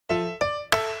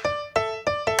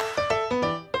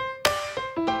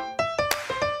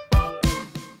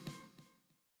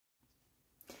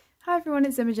everyone,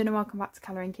 it's Imogen and welcome back to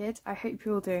Colouring Kid. I hope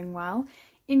you're all doing well.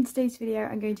 In today's video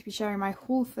I'm going to be sharing my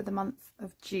haul for the month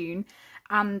of June,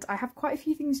 and I have quite a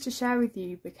few things to share with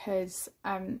you because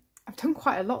I've done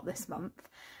quite a lot this month.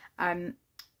 At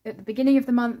the beginning of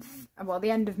the month, well,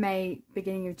 the end of May,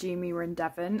 beginning of June, we were in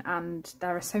Devon, and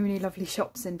there are so many lovely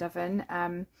shops in Devon.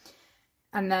 And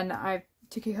then I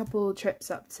took a couple trips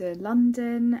up to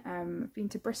London. I've been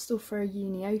to Bristol for a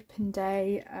uni open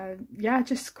day. Yeah,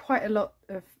 just quite a lot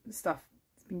of stuff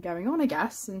has been going on, I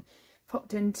guess, and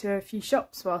popped into a few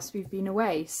shops whilst we've been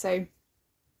away. So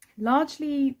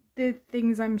largely the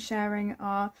things I'm sharing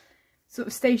are sort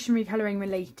of stationery colouring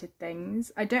related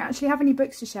things. I don't actually have any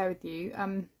books to share with you.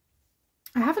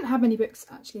 I haven't had many books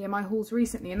actually in my hauls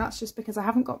recently, and that's just because I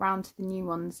haven't got round to the new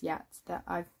ones yet that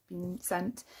I've been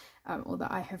sent or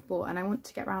that I have bought, and I want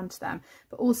to get round to them.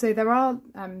 But also there are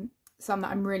some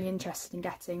that I'm really interested in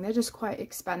getting. They're just quite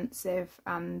expensive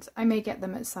and I may get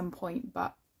them at some point,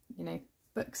 but you know,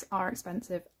 books are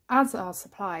expensive, as are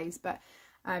supplies. But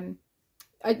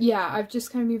yeah, I've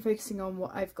just kind of been focusing on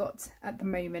what I've got at the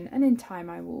moment, and in time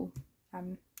I will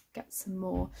get some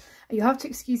more. You'll have to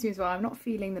excuse me as well, I'm not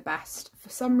feeling the best. For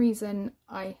some reason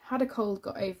I had a cold,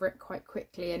 got over it quite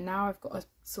quickly, and now I've got a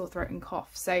sore throat and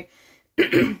cough, so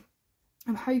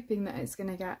I'm hoping that it's going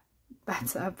to get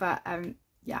better, but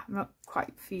yeah, I'm not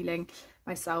quite feeling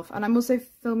myself. And I'm also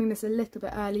filming this a little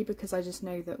bit early because I just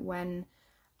know that when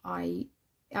I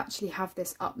actually have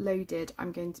this uploaded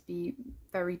I'm going to be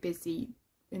very busy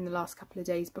in the last couple of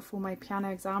days before my piano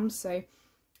exams, so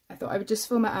I thought I would just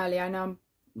film it early. I know I'm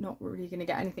not really going to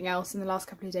get anything else in the last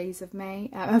couple of days of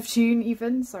June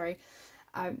even, sorry.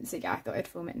 So yeah, I thought I'd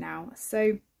film it now.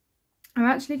 So I'm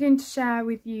actually going to share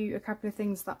with you a couple of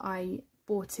things that I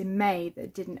bought in May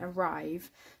that didn't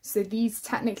arrive. So these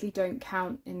technically don't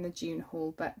count in the June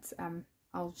haul, but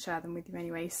I'll share them with you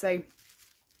anyway. So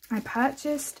I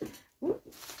purchased,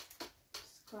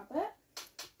 just grab it.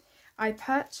 I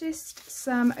purchased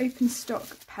some open stock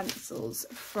pencils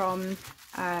from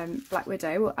Black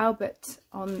Widow, or Albert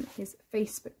on his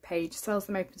Facebook page sells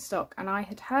them open stock, and I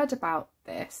had heard about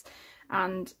this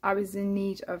and I was in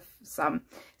need of some,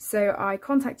 so I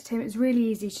contacted him. It was really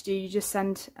easy to do. You just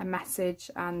send a message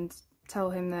and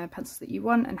tell him the pencils that you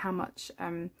want and how much.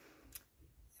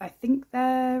 I think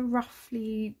they're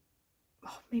roughly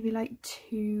maybe like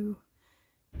 $2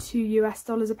 US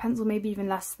a pencil, maybe even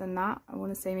less than that. I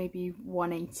want to say maybe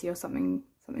 180 or something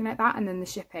like that, and then the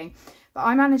shipping. But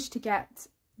I managed to get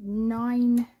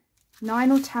nine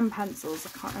or 10 pencils,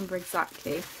 I can't remember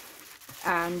exactly,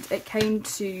 and it came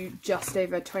to just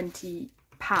over £20,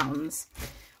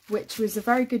 which was a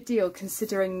very good deal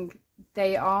considering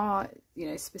they are, you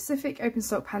know, specific open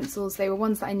stock pencils. They were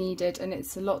ones that I needed, and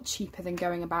it's a lot cheaper than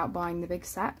going about buying the big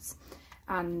sets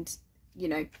and, you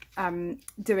know,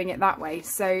 doing it that way.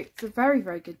 So it's a very,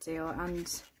 very good deal,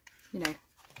 and, you know,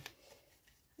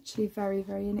 actually very,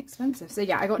 very inexpensive. So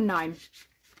yeah, I got 9.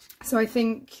 So I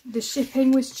think the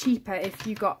shipping was cheaper if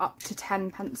you got up to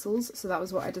 10 pencils, so that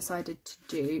was what I decided to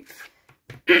do.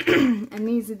 And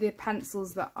these are the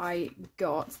pencils that I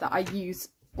got that I use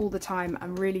all the time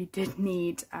and really did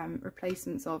need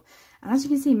replacements of. And as you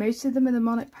can see, most of them are the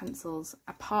Monarch pencils,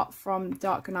 apart from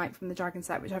Dark Night from the Dragon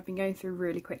set, which I've been going through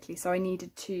really quickly, so I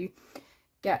needed to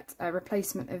get a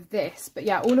replacement of this. But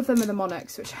yeah, all of them are the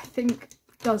Monarchs, which I think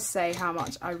does say how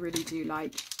much I really do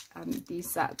like these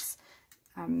sets.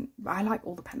 I like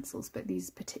all the pencils, but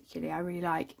these particularly I really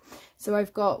like. So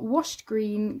I've got Washed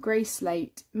Green, Grey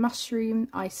Slate, Mushroom,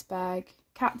 Iceberg,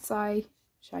 Cat's Eye,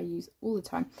 which I use all the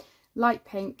time, Light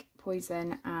Pink,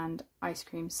 Poison, and Ice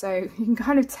Cream. So you can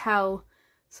kind of tell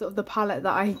sort of the palette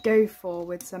that I go for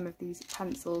with some of these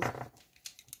pencils.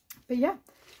 But yeah,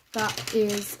 that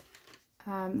is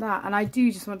that. And I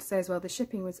do just want to say as well, the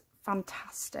shipping was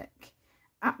fantastic,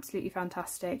 absolutely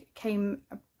fantastic. It came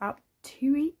about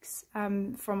 2 weeks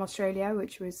from Australia,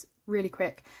 which was really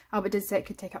quick. Albert did say it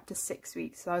could take up to 6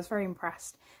 weeks, so I was very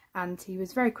impressed, and he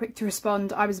was very quick to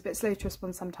respond. I was a bit slow to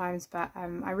respond sometimes, but I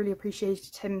really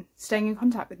appreciated him staying in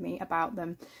contact with me about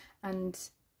them, and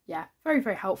yeah, very,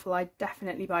 very helpful. I'd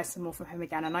definitely buy some more from him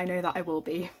again, and I know that I will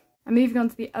be. And moving on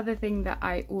to the other thing that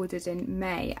I ordered in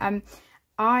May,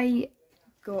 I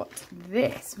got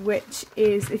this, which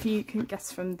is, if you can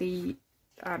guess from the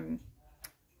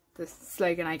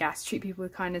slogan, I guess, treat people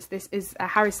with kindness. This is a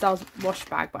Harry Styles wash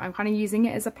bag, but I'm kind of using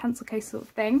it as a pencil case sort of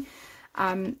thing.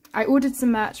 I ordered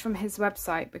some merch from his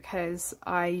website because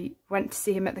I went to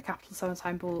see him at the Capital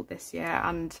Summertime Ball this year,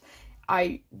 and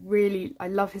I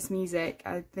love his music.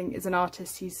 I think as an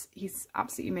artist he's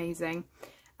absolutely amazing,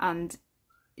 and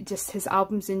just his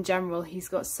albums in general, he's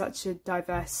got such a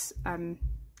diverse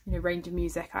you know, range of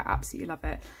music. I absolutely love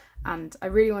it, and I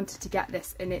really wanted to get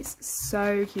this, and it's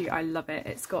so cute. I love it.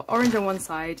 It's got orange on one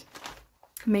side,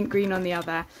 mint green on the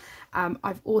other.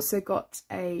 I've also got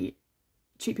a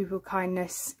Treat People with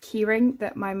Kindness keyring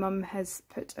that my mum has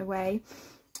put away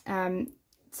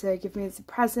to give me as a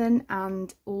present,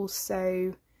 and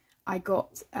also I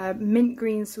got a mint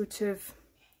green sort of,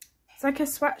 it's like a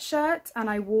sweatshirt, and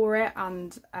I wore it,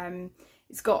 and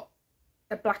it's got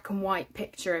a black and white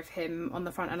picture of him on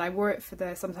the front, and I wore it for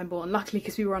the Sometime Ball, and luckily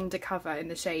because we were undercover in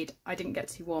the shade I didn't get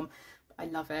too warm, but I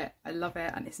love it,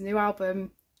 and it's a new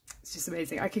album. It's just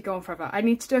amazing. I could go on forever. I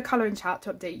need to do a colouring chat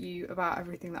to update you about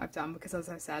everything that I've done, because as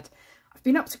I said, I've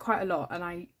been up to quite a lot and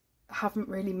I haven't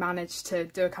really managed to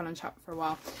do a colouring chat for a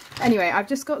while. Anyway, I've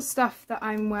just got stuff that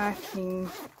I'm working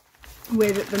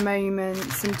with at the moment,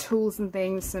 some tools and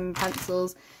things, some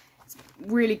pencils. It's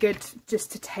really good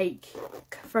just to take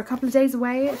for a couple of days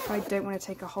away if I don't want to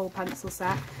take a whole pencil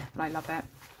set, and I love it.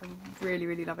 I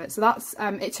really love it. So that's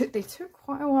they took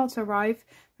quite a while to arrive.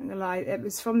 I'm not gonna lie, it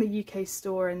was from the UK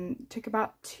store and took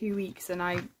about 2 weeks, and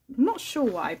I'm not sure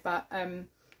why, but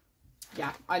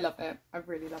yeah, I love it. I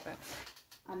really love it.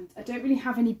 And I don't really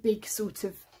have any big sort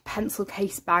of pencil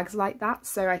case bags like that,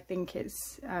 so I think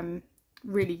it's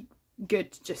really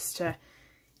good just to,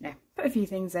 you know, put a few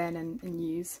things in and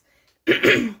use.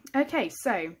 Okay,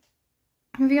 so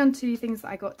moving on to things that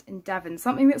I got in Devon,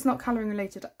 something that's not colouring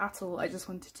related at all. I just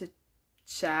wanted to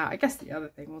share. I guess the other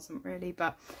thing wasn't really,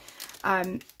 but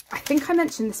I think I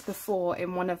mentioned this before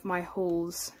in one of my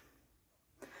hauls.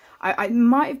 I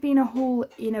might have been a haul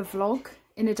in a vlog,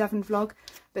 in a Devon vlog,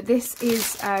 but this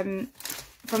is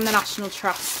from the National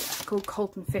Trust, called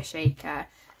Colton Fish Acre,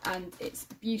 and it's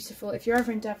beautiful. If you're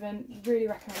ever in Devon, really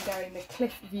recommend going. The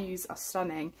cliff views are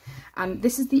stunning, and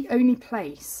this is the only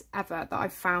place ever that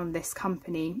I've found this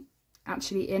company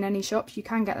actually in any shops. You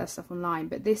can get their stuff online,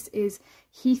 but this is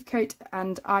Heathcote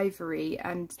and Ivory,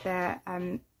 and their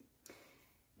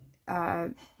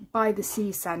By the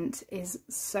Sea scent is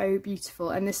so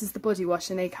beautiful, and this is the body wash,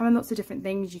 and they come in lots of different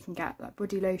things. You can get like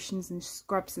body lotions and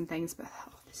scrubs and things, but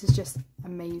oh, this is just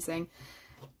amazing.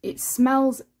 It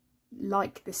smells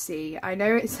like the sea. I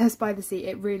know it says By the Sea,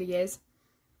 it really is.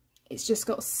 It's just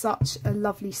got such a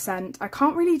lovely scent. I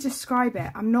can't really describe it.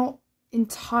 I'm not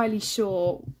entirely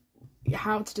sure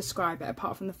how to describe it,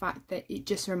 apart from the fact that it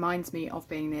just reminds me of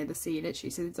being near the sea, literally.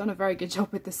 So it's done a very good job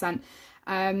with the scent.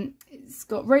 It's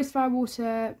got roseflower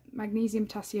water, magnesium,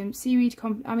 potassium, seaweed.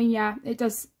 I mean, yeah, it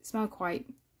does smell quite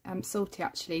salty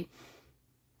actually,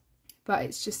 but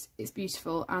it's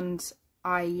beautiful, and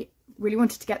I really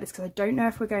wanted to get this because I don't know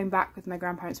if we're going back with my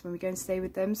grandparents when we go and stay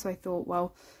with them. So I thought,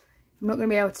 well, I'm not going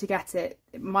to be able to get it.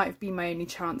 It might have been my only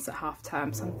chance at half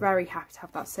term, so I'm very happy to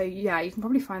have that. So yeah, you can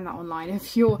probably find that online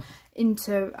if you're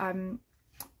into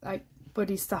like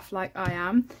body stuff like I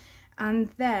am. And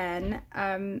then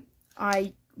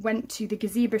I went to the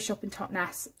Gazebo shop in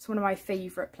Totnes. It's one of my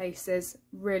favourite places.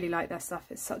 Really like their stuff.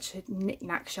 It's such a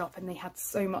knick-knack shop, and they had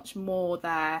so much more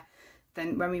there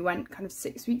than when we went kind of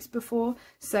 6 weeks before.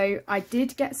 So I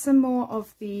did get some more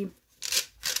of the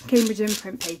Cambridge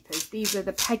imprint papers. These are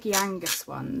the Peggy Angus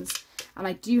ones, and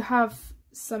I do have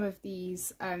some of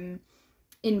these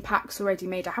in packs already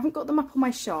made. I haven't got them up on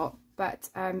my shop, but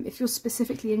if you're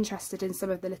specifically interested in some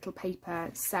of the little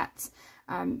paper sets,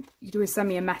 you can always send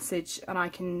me a message and I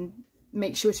can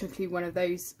make sure to include one of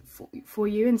those for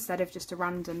you instead of just a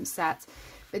random set.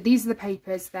 But these are the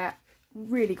papers. They're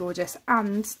really gorgeous,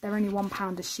 and they're only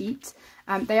 £1 a sheet.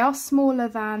 They are smaller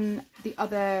than the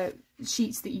other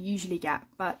sheets that you usually get,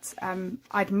 but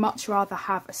I'd much rather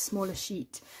have a smaller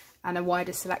sheet and a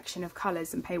wider selection of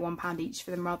colours and pay £1 each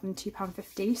for them rather than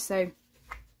 £2.50. So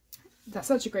that's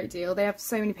such a great deal. They have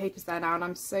so many papers there now, and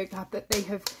I'm so glad that they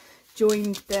have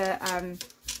joined the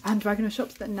bandwagon of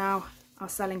shops that now are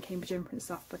selling Cambridge imprint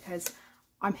stuff, because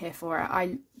I'm here for it.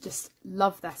 I just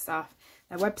love their stuff.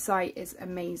 Their website is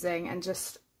amazing, and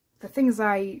just the things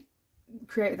I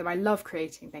create with them, I love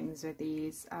creating things with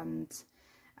these, and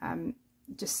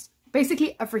just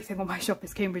basically everything on my shop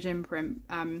is Cambridge imprint,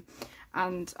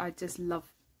 and I just love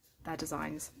their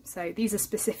designs. So these are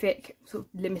specific sort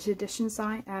of limited edition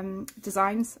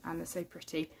designs, and they're so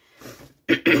pretty.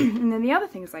 And then the other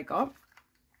things I got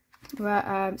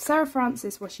were Sarah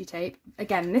Francis washi tape.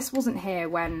 Again, this wasn't here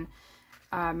when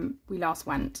we last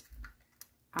went,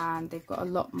 and they've got a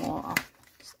lot more. I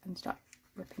just ended up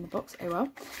ripping the box. Oh well.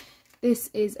 This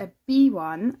is a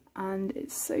B1, and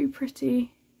it's so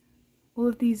pretty. All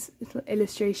of these little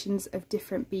illustrations of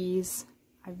different bees.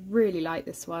 I really like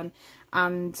this one,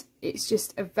 and it's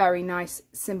just a very nice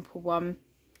simple one.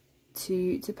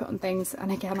 to put on things.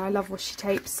 And again, I love washi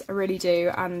tapes, I really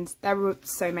do, and there were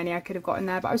so many I could have got in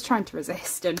there, but I was trying to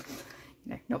resist and,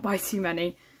 you know, not buy too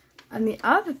many. And the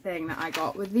other thing that I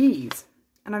got were these,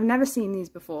 and I've never seen these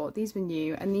before. These were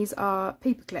new, and these are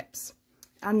paper clips,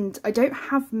 and I don't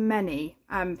have many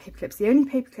paper clips. The only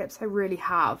paper clips I really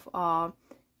have are,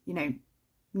 you know,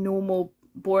 normal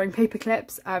boring paper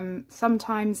clips.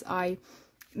 Sometimes I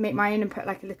make my own and put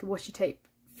like a little washi tape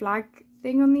flag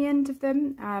thing on the end of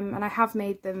them, and I have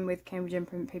made them with Cambridge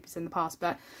imprint papers in the past,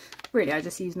 but really I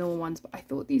just use normal ones. But I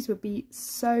thought these would be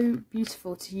so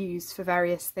beautiful to use for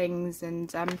various things,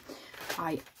 and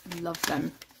I love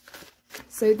them.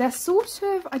 So they're sort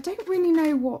of, I don't really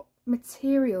know what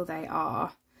material they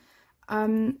are.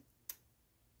 I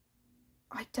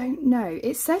don't know.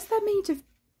 It says they're made of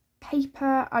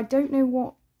paper. I don't know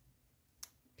what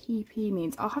PP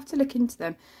means. I'll have to look into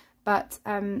them, but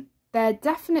they're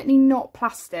definitely not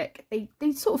plastic.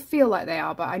 They sort of feel like they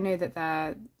are, but I know that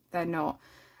they're not,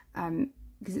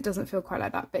 because it doesn't feel quite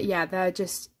like that. But yeah, they're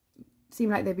just seem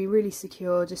like they'd be really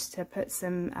secure, just to put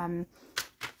some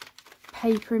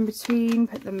paper in between,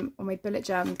 put them on my bullet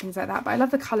journal and things like that. But I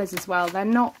love the colours as well. They're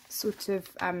not sort of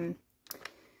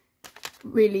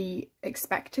really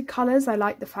expected colours. I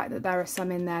like the fact that there are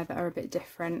some in there that are a bit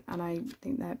different, and I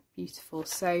think they're beautiful.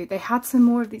 So they had some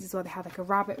more of these as well. They had like a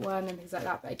rabbit one and things like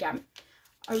that, but again,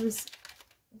 I was,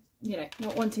 you know,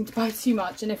 not wanting to buy too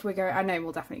much. And if we're going, I know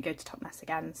we'll definitely go to Totnes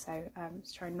again, so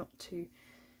just trying not to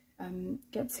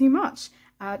get too much.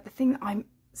 The thing that I'm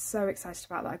so excited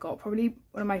about that I got, probably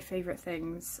one of my favourite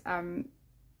things, I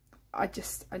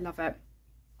love it.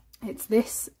 It's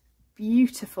this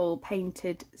beautiful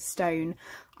painted stone.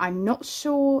 I'm not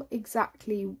sure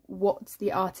exactly what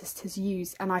the artist has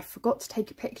used, and I forgot to take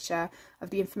a picture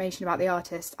of the information about the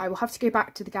artist. I will have to go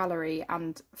back to the gallery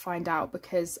and find out,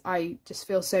 because I just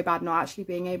feel so bad not actually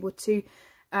being able to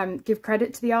give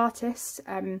credit to the artist.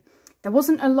 There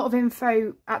wasn't a lot of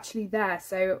info actually there,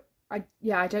 so I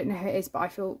don't know who it is, but I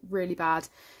feel really bad.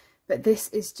 But this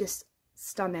is just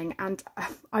stunning, and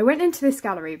I went into this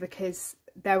gallery because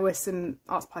there were some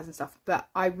art supplies and stuff, but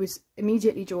I was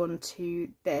immediately drawn to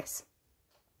this,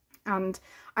 and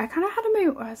I kind of had a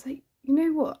moment where I was like, you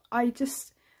know what,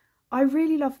 I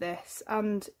really love this,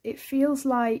 and it feels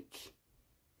like,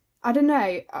 I don't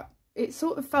know, it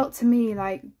sort of felt to me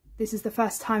like this is the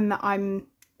first time that I'm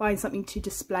buying something to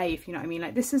display, if you know what I mean.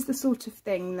 Like, this is the sort of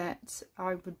thing that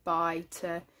I would buy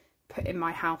to put in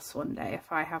my house one day if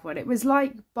I have one. It was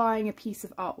like buying a piece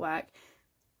of artwork.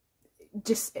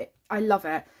 I love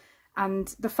it, and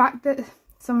the fact that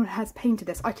someone has painted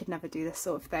this, I could never do this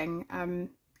sort of thing.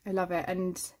 I love it,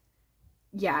 and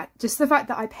yeah, just the fact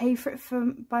that I pay for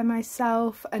it by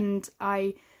myself, and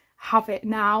I have it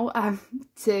now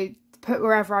to put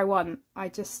wherever I want. I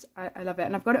love it,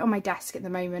 and I've got it on my desk at the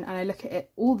moment, and I look at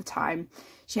it all the time.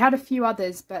 She had a few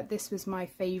others, but this was my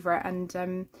favourite,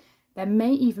 and there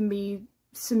may even be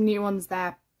some new ones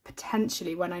there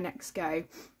potentially when I next go.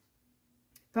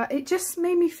 But it just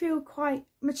made me feel quite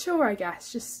mature, I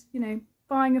guess, just, you know,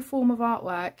 buying a form of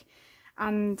artwork,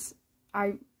 and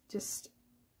I just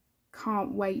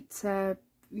can't wait to,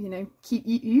 you know, keep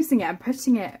using it and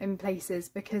putting it in places,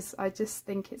 because I just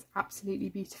think it's absolutely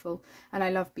beautiful, and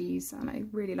I love bees, and I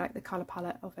really like the colour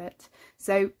palette of it.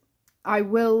 So I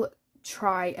will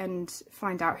try and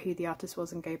find out who the artist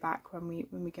was and go back when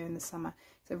we go in the summer.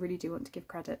 So I really do want to give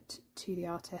credit to the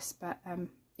artist, but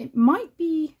it might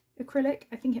be acrylic.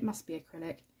 I think it must be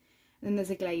acrylic. And then there's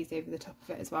a glaze over the top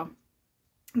of it as well.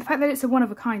 And the fact that it's a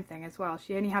one-of-a-kind thing as well.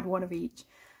 She only had one of each.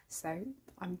 So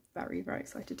I'm very, very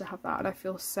excited to have that, and I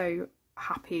feel so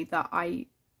happy that I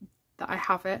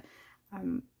have it.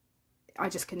 I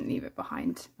just couldn't leave it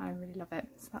behind. I really love it.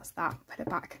 So that's that. Put it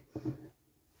back.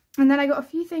 And then I got a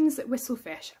few things at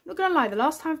Whistlefish. I'm not gonna lie, the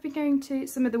last time I've been going to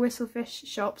some of the Whistlefish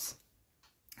shops,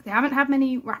 they haven't had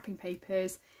many wrapping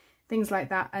papers, things like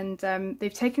that, and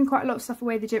they've taken quite a lot of stuff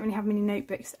away. They don't really have many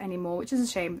notebooks anymore, which is a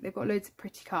shame, but they've got loads of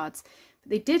pretty cards. But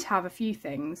they did have a few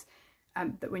things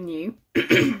that were new.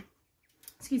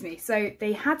 Excuse me. So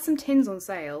they had some tins on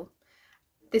sale.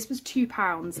 This was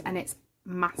 £2 and it's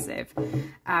massive.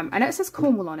 I know it says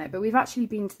Cornwall on it, but we've actually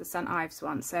been to the St Ives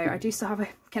one, so I do still have a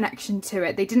connection to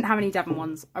it. They didn't have any Devon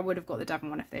ones. I would have got the Devon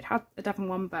one if they'd had a Devon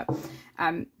one, but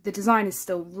the design is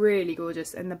still really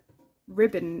gorgeous, and the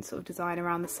ribbon sort of design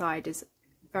around the side is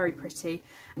very pretty.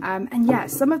 And yeah,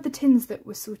 some of the tins that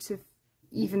were sort of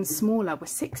even smaller were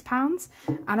 £6,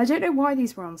 and I don't know why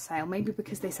these were on sale. Maybe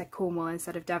because they said Cornwall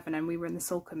instead of Devon, and we were in the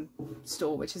Salcombe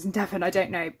store, which is in Devon, I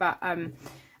don't know, but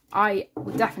I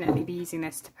will definitely be using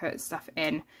this to put stuff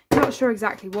in. Not sure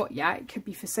exactly what yet. It could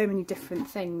be for so many different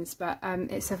things, but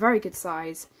it's a very good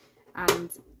size,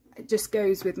 and it just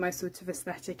goes with my sort of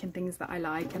aesthetic and things that I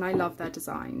like, and I love their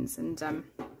designs, and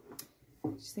I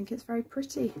just think it's very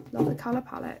pretty. Love the colour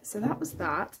palette. So that was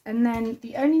that. And then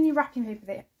the only new wrapping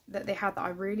paper that they had that I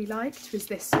really liked was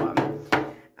this one,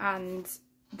 and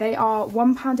they are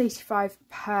 £1.85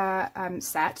 per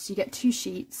set, so you get 2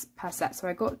 sheets per set. So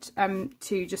I got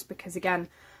 2 just because, again,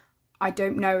 I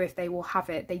don't know if they will have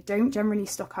it. They don't generally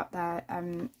stock up their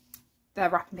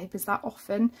wrapping papers that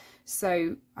often,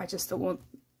 so I just thought, well,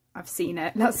 I've seen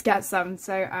it, let's get some.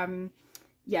 So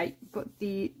yeah, got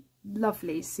the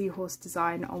lovely seahorse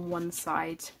design on one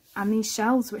side, and these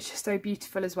shells, which are so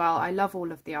beautiful as well. I love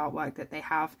all of the artwork that they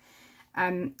have.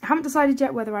 I haven't decided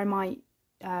yet whether I might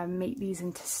make these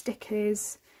into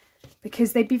stickers,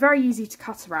 because they'd be very easy to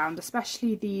cut around,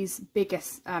 especially these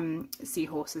biggest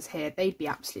seahorses here. They'd be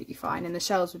absolutely fine, and the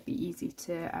shells would be easy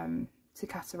to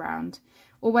cut around,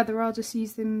 or whether I'll just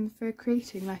use them for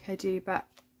creating like I do. But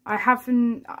I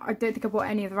don't think I bought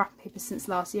any of the wrapping papers since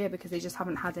last year, because they just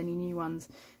haven't had any new ones.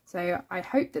 So I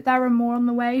hope that there are more on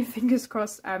the way, fingers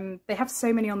crossed. They have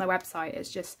so many on their website, it's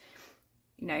just,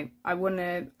 you know, I want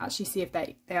to actually see if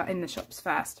they are in the shops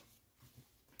first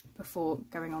before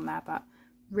going on there. But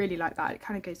really like that. It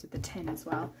kind of goes with the tin as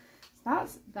well. So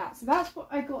that's that. So that's what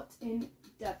I got in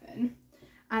Devon.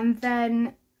 And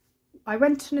then I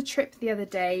went on a trip the other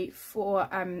day for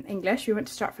English. We went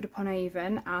to Stratford upon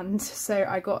Avon, and so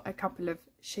I got a couple of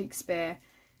Shakespeare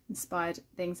inspired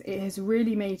things. It has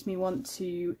really made me want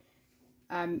to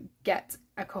get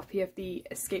a copy of the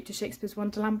Escape to Shakespeare's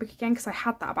Wonderland book again, because I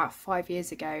had that about 5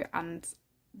 years ago, and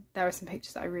there are some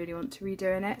pictures that I really want to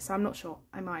redo in it, so I'm not sure,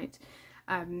 I might.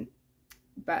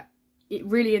 But it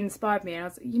really inspired me, and I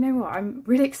was like, you know what, I'm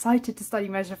really excited to study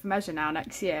Measure for Measure now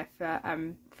next year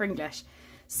for English.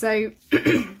 So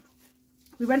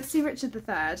we went to see Richard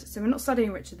III. So we're not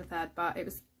studying Richard III, but it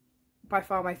was by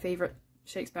far my favourite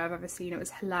Shakespeare I've ever seen. It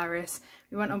was hilarious.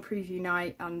 We went on preview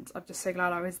night, and I'm just so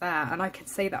glad I was there. And I can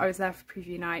say that I was there for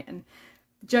preview night, and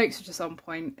the jokes were just on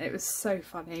point. It was so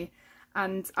funny.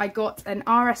 And I got an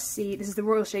RSC, this is the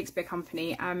Royal Shakespeare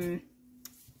Company, tote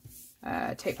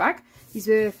bag. These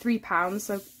were £3,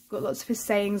 so I've got lots of his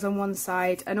sayings on one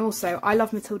side, and also I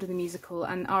love Matilda the musical,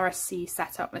 and RSC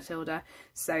set up Matilda,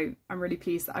 so I'm really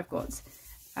pleased that I've got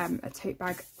a tote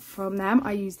bag from them.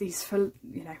 I use these for,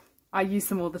 you know, I use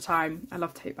them all the time. I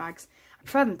love tote bags. I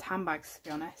prefer them to handbags, to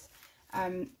be honest,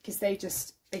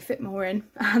 because they fit more in,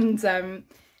 and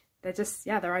they're just,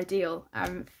 yeah, they're ideal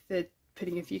for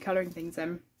putting a few colouring things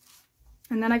in.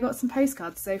 And then I got some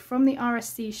postcards. So from the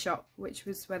RSC shop, which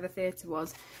was where the theatre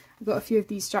was, I got a few of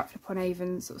these Stratford upon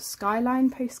Avon sort of skyline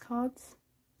postcards.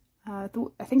 I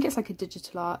think it's like a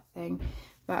digital art thing,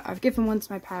 but I've given one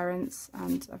to my parents,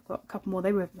 and I've got a couple more.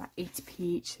 They were like 80p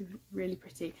each, really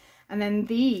pretty. And then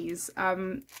these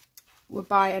were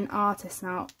by an artist.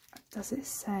 Now, does it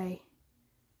say?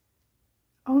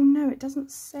 Oh no, it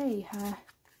doesn't say her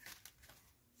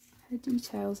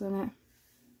details on it.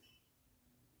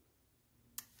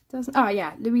 Doesn't? Oh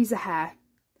yeah, Louisa Hare.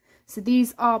 So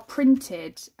these are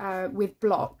printed with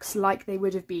blocks like they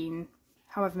would have been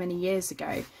however many years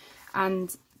ago,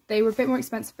 and they were a bit more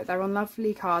expensive, but they're on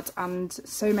lovely cards, and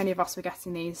so many of us were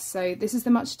getting these. So this is the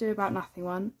Much Ado About Nothing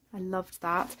one. I loved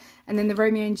that. And then the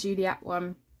Romeo and Juliet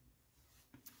one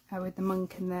with the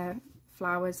monk and the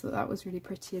flowers, that was really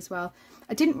pretty as well.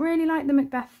 I didn't really like the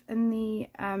Macbeth and the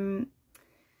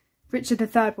Richard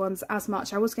III ones as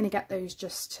much. I was going to get those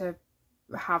just to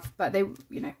have, but they,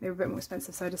 you know, they were a bit more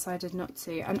expensive, so I decided not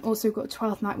to. And also got a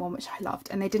 12th Night one, which I loved,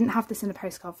 and they didn't have this in the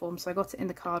postcard form, so I got it in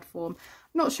the card form.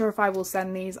 I'm not sure if I will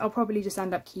send these. I'll probably just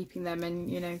end up keeping them, and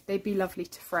you know, they'd be lovely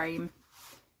to frame.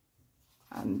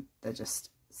 They're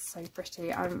just so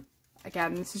pretty.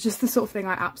 Again, this is just the sort of thing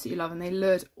I absolutely love, and they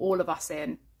lured all of us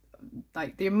in.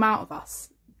 Like, the amount of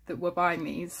us that were buying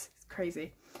these is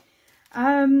crazy.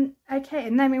 Okay,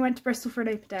 and then we went to Bristol for an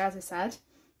open day, as I said.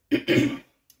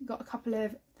 Got a couple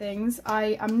of things.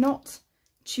 I am not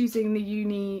choosing the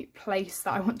uni place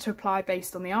that I want to apply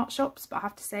based on the art shops, but I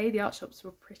have to say the art shops were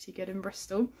pretty good in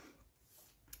Bristol.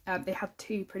 They had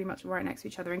two pretty much right next to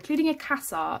each other, including a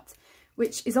Cass Art,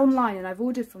 which is online, and I've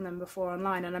ordered from them before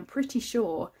online, and I'm pretty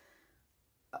sure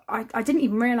I didn't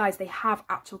even realise they have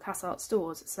actual Cass Art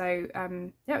stores. So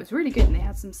yeah, it was really good, and they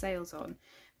had some sales on.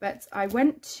 But I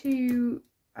went to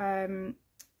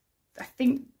I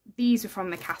think these were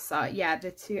from the Cass Art, yeah,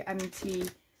 the two MT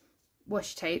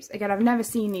washi tapes. Again, I've never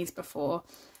seen these before,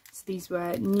 so these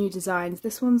were new designs.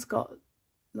 This one's got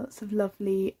lots of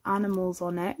lovely animals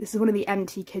on it. This is one of the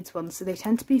MT Kids ones, so they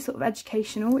tend to be sort of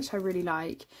educational, which I really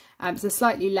like. So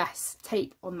slightly less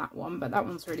tape on that one, but that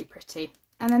one's really pretty.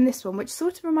 And then this one, which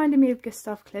sort of reminded me of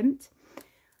Gustav Klimt.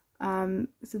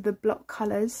 So the block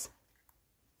colours.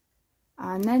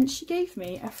 And then she gave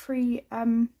me a free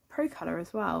Pro Colour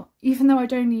as well, even though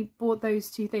I'd only bought those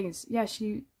two things. Yeah,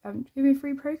 she gave me a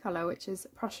free Pro Colour, which is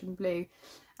Prussian blue,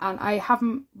 and I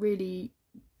haven't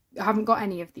got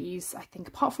any of these, I think,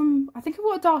 apart from, I think I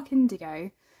bought a dark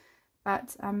indigo,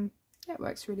 but yeah, it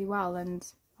works really well, and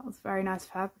that was very nice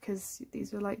of her because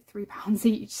these were like £3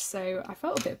 each, so I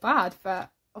felt a bit bad,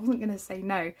 but I wasn't going to say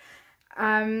no.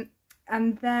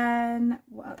 And then,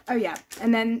 well, oh yeah,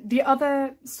 and then the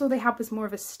other store they had was more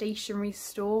of a stationery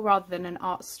store rather than an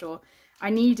art store. I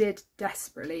needed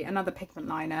desperately another pigment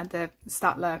liner, the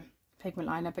Staedtler pigment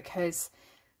liner, because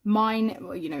mine,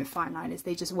 well, you know, fine liners,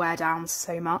 they just wear down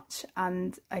so much,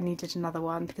 and I needed another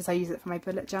one because I use it for my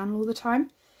bullet journal all the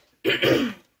time.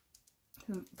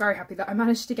 I'm very happy that I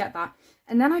managed to get that.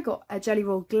 And then I got a Jelly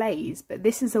Roll glaze, but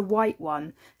this is a white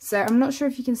one, so I'm not sure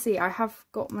if you can see, I have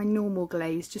got my normal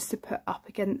glaze just to put up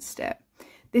against it.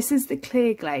 This is the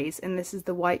clear glaze and this is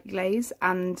the white glaze,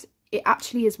 and it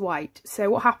actually is white. So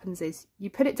what happens is you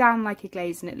put it down like a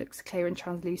glaze and it looks clear and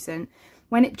translucent.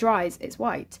 When it dries, it's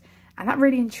white. And that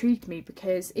really intrigued me,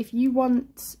 because if you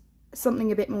want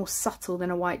something a bit more subtle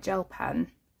than a white gel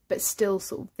pen, but still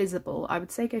sort of visible, I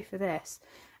would say go for this.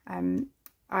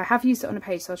 I have used it on a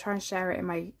page, so I'll try and share it in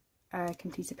my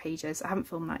completed pages. I haven't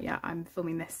filmed that yet. I'm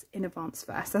filming this in advance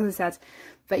first, as I said.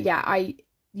 But yeah, I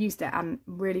used it and I'm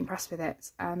really impressed with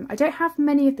it. I don't have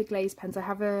many of the glaze pens. I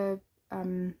have a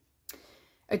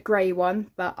grey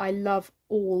one, but I love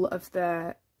all of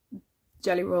the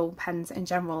Jelly Roll pens in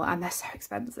general, and they're so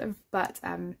expensive. But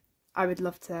I would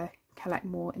love to collect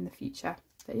more in the future.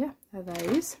 But yeah, they're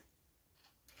those.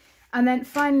 And then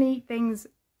finally, things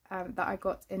that I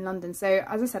got in London. So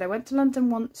as I said, I went to London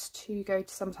once to go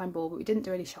to Summertime Ball, but we didn't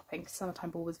do any shopping because Summertime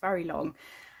Ball was very long.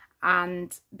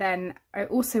 And then I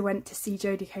also went to see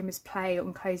Jodie Comer's play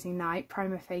on closing night,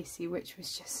 Prima Facie, which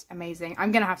was just amazing.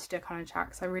 I'm going to have to do a Conan chat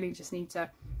because I really just need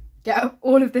to get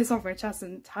all of this off my chest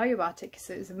and tell you about it because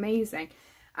it was amazing.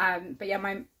 But yeah,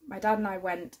 my dad and I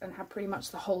went and had pretty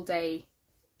much the whole day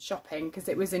shopping because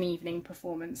it was an evening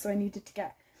performance. So I needed to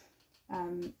get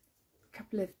a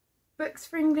couple of books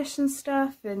for English and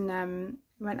stuff, and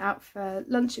went out for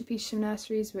lunch at Peacham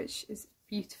Nurseries, which is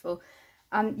beautiful.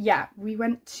 And yeah, we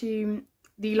went to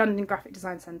the London Graphic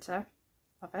Design Centre,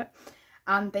 love it,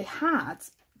 and they had,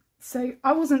 so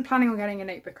I wasn't planning on getting a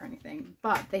notebook or anything,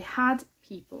 but they had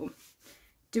people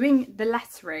doing the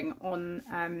lettering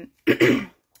on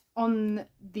on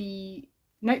the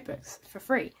notebooks for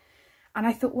free. And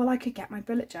I thought, well, I could get my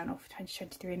bullet journal for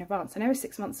 2023 in advance. I know it's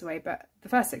 6 months away, but the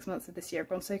first 6 months of this year have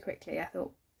gone so quickly. I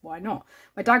thought, why not?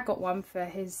 My dad got one for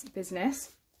his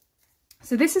business.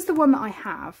 So this is the one that I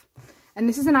have. And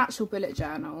this is an actual bullet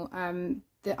journal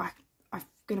that I'm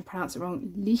going to pronounce it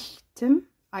wrong. Lichtem.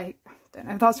 I don't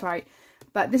know if that's right.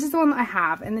 But this is the one that I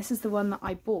have, and this is the one that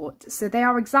I bought. So they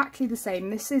are exactly the same.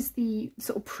 This is the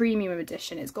sort of premium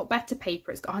edition. It's got better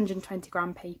paper. It's got 120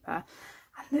 gram paper.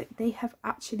 And look, they have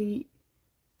actually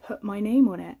put my name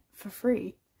on it for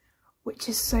free, which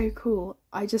is so cool.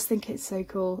 I just think it's so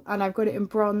cool, and I've got it in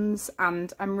bronze,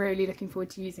 and I'm really looking forward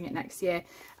to using it next year.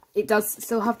 It does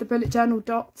still have the bullet journal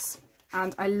dots,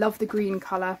 and I love the green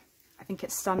colour. I think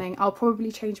it's stunning. I'll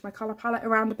probably change my colour palette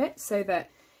around a bit so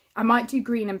that I might do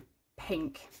green and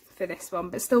pink for this one,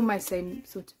 but still my same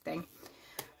sort of thing.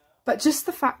 But just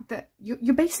the fact that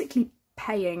you're basically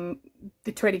paying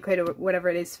the 20 quid or whatever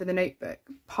it is for the notebook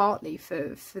partly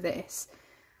for this,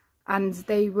 and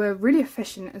they were really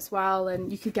efficient as well,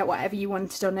 and you could get whatever you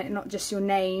wanted on it, not just your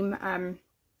name, and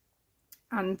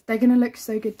they're going to look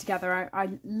so good together. I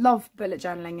love bullet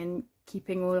journaling and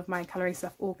keeping all of my colouring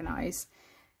stuff organised,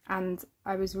 and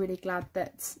I was really glad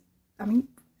that, I mean,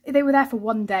 they were there for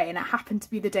one day, and it happened to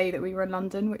be the day that we were in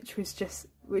London, which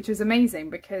was amazing,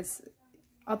 because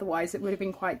otherwise it would have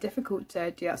been quite difficult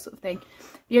to do that sort of thing.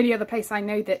 The only other place I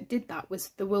know that did that was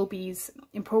the Wilby's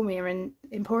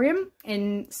Emporium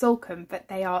in Salcombe, but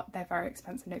they're very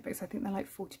expensive notebooks. I think they're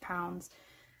like £40,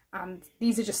 and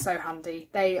these are just so handy.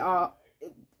 They are.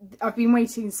 I've been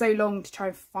waiting so long to try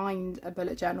and find a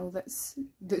bullet journal that's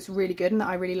really good and that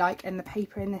I really like, and the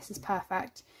paper in this is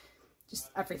perfect. Just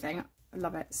everything. I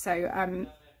love it. So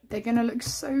they're gonna look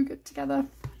so good together,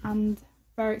 and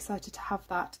very excited to have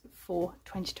that for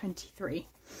 2023.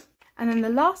 And then the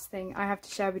last thing I have to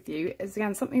share with you is,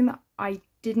 again, something that I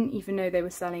didn't even know they were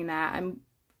selling there, and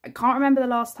I can't remember the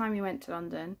last time we went to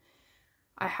London.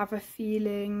 I have a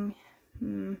feeling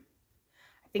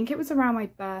I think it was around my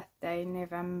birthday,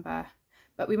 November,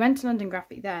 but we went to London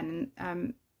Graphic then,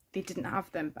 and they didn't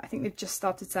have them, but I think they've just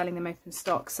started selling them open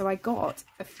stock. So I got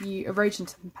a few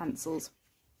Erogenton pencils.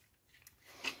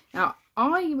 Now,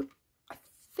 I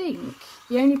think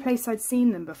the only place I'd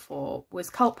seen them before was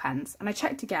Cult Pens, and I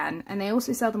checked again, and they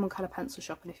also sell them on Colour Pencil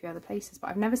Shop and a few other places, but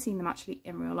I've never seen them actually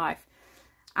in real life.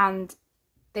 And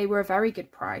they were a very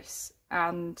good price,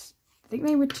 and I think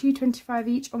they were £2.25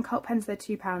 each. On Cult Pens they're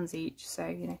 £2 each, so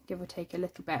you know, give or take a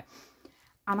little bit.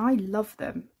 And I love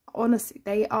them, honestly.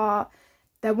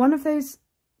 They're one of those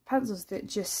pencils that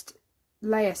just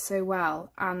layer so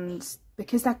well, and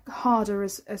because they're harder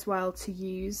as well to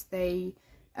use,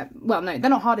 well, no, they're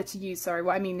not harder to use, sorry,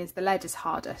 what I mean is the lead is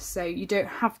harder, so you don't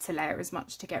have to layer as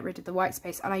much to get rid of the white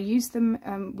space. And I use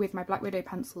them with my Black Widow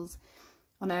pencils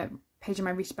on a page of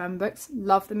my Rita Berman books.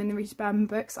 Love them in the Rita Berman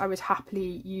books. I would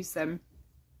happily use them.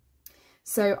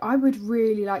 So I would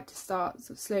really like to start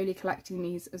sort of slowly collecting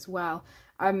these as well.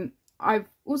 I've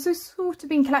also sort of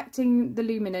been collecting the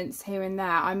luminance here and there.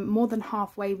 I'm more than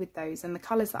halfway with those, and the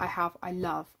colours that I have I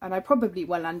love, and I probably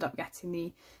will end up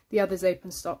getting the others open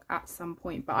stock at some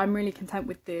point, but I'm really content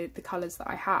with the colours that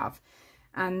I have.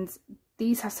 And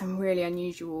these have some really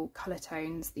unusual colour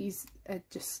tones. These are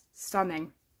just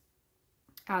stunning,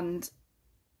 and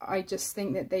I just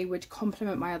think that they would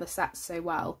complement my other sets so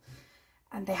well.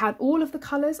 And they had all of the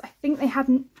colours. I think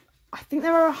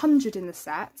there are 100 in the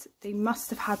set. They must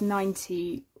have had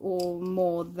 90 or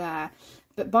more there.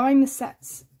 But buying the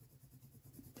sets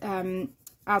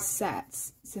as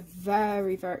sets, it's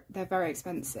they're very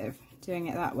expensive doing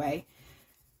it that way.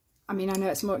 I mean, I know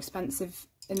it's more expensive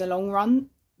in the long run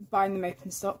buying them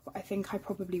open stock, but I think I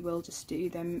probably will just do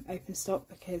them open stock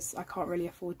because I can't really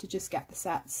afford to just get the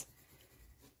sets.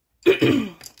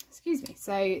 Excuse me.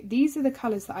 So these are the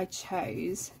colours that I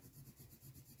chose.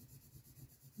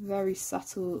 Very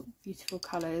subtle, beautiful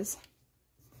colours,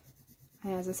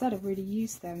 and as I said, I've really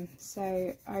used them,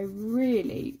 so I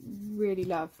really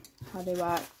love how they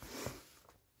work.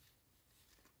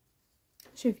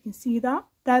 Not sure if you can see that.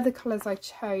 They're the colours I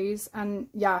chose, and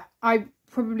yeah, I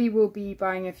probably will be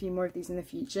buying a few more of these in the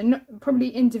future, probably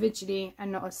individually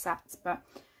and not as sets, but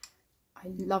I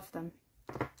love them.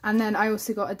 And then I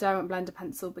also got a Derwent Blender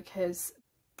pencil because,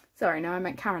 sorry, no, I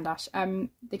meant Caran d'Ache.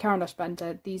 The Caran d'Ache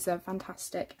blender, these are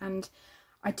fantastic, and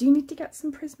I do need to get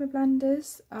some Prisma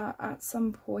blenders at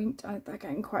some point. They're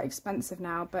getting quite expensive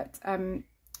now, but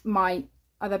my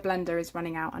other blender is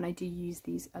running out and I do use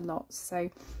these a lot, so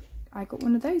I got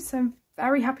one of those. So I'm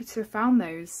very happy to have found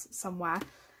those somewhere,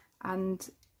 and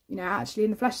you know, actually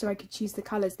in the flesh so I could choose the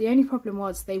colours. The only problem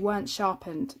was they weren't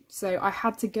sharpened, so I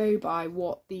had to go by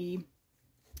what the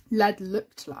lead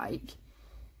looked like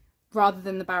rather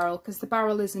than the barrel, because the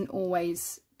barrel isn't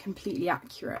always completely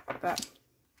accurate. But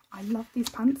I love these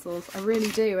pencils, I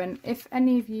really do. And if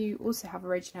any of you also have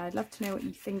Erogenton, I'd love to know what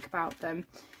you think about them,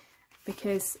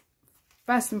 because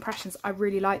first impressions, I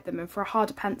really like them, and for a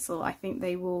harder pencil I think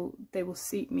they will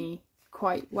suit me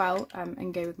quite well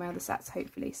and go with my other sets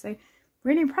hopefully. So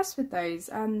really impressed with those,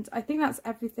 and I think that's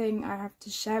everything I have to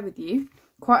share with you.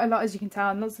 Quite a lot, as you can tell,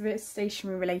 and lots of it is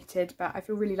stationery related, but I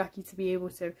feel really lucky to be able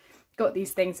to got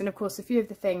these things. And of course a few of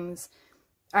the things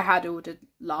I had ordered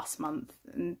last month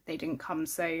and they didn't come,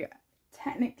 so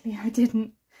technically I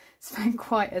didn't spend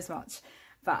quite as much,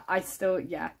 but I still,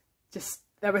 yeah, just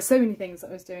there were so many things that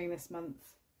I was doing this month,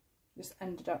 just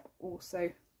ended up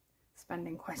also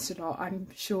spending quite a lot. I'm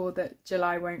sure that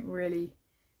July won't really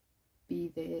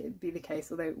be the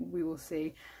case, although we will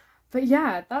see. But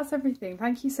yeah, that's everything.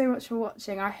 Thank you so much for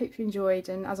watching. I hope you enjoyed,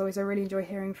 and as always I really enjoy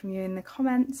hearing from you in the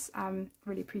comments.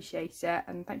 Really appreciate it,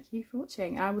 and thank you for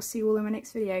watching. I will see you all in my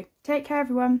next video. Take care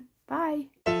everyone. Bye.